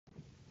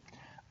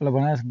Hola,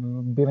 buenas,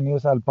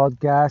 bienvenidos al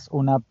podcast.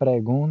 Una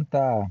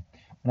pregunta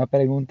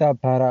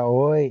para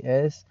hoy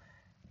es,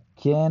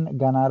 ¿quién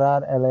ganará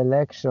el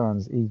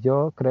elections? Y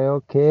yo creo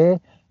que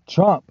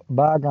Trump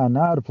va a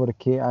ganar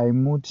porque hay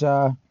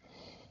muchos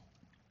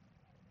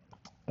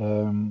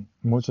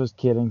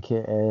quieren que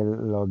él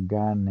lo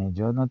gane.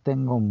 Yo no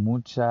tengo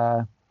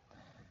mucha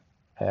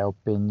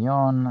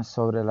opinión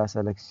sobre las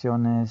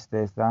elecciones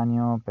de este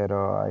año,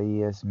 pero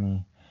ahí es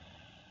mi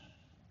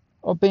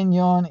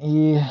opinión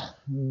y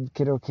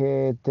creo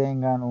que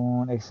tengan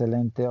un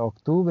excelente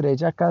octubre.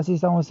 Ya casi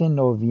estamos en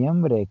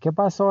noviembre. ¿Qué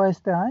pasó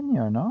este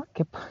año, no?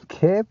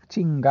 ¿Qué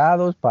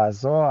chingados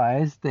pasó a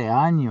este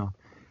año?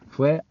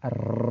 Fue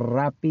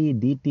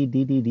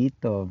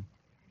rapiditititito.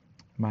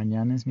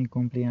 Mañana es mi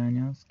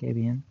cumpleaños, qué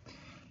bien.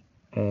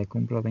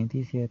 Cumplo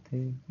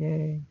 27.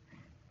 Yay.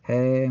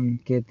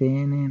 Que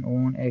tienen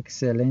un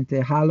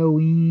excelente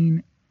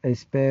Halloween.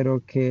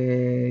 Espero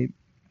que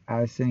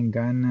hacen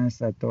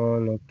ganas a todo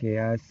lo que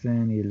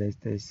hacen y les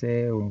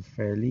deseo un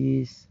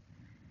feliz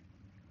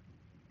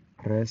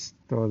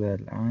resto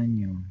del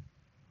año.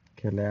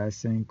 Que le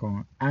hacen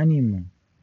con ánimo.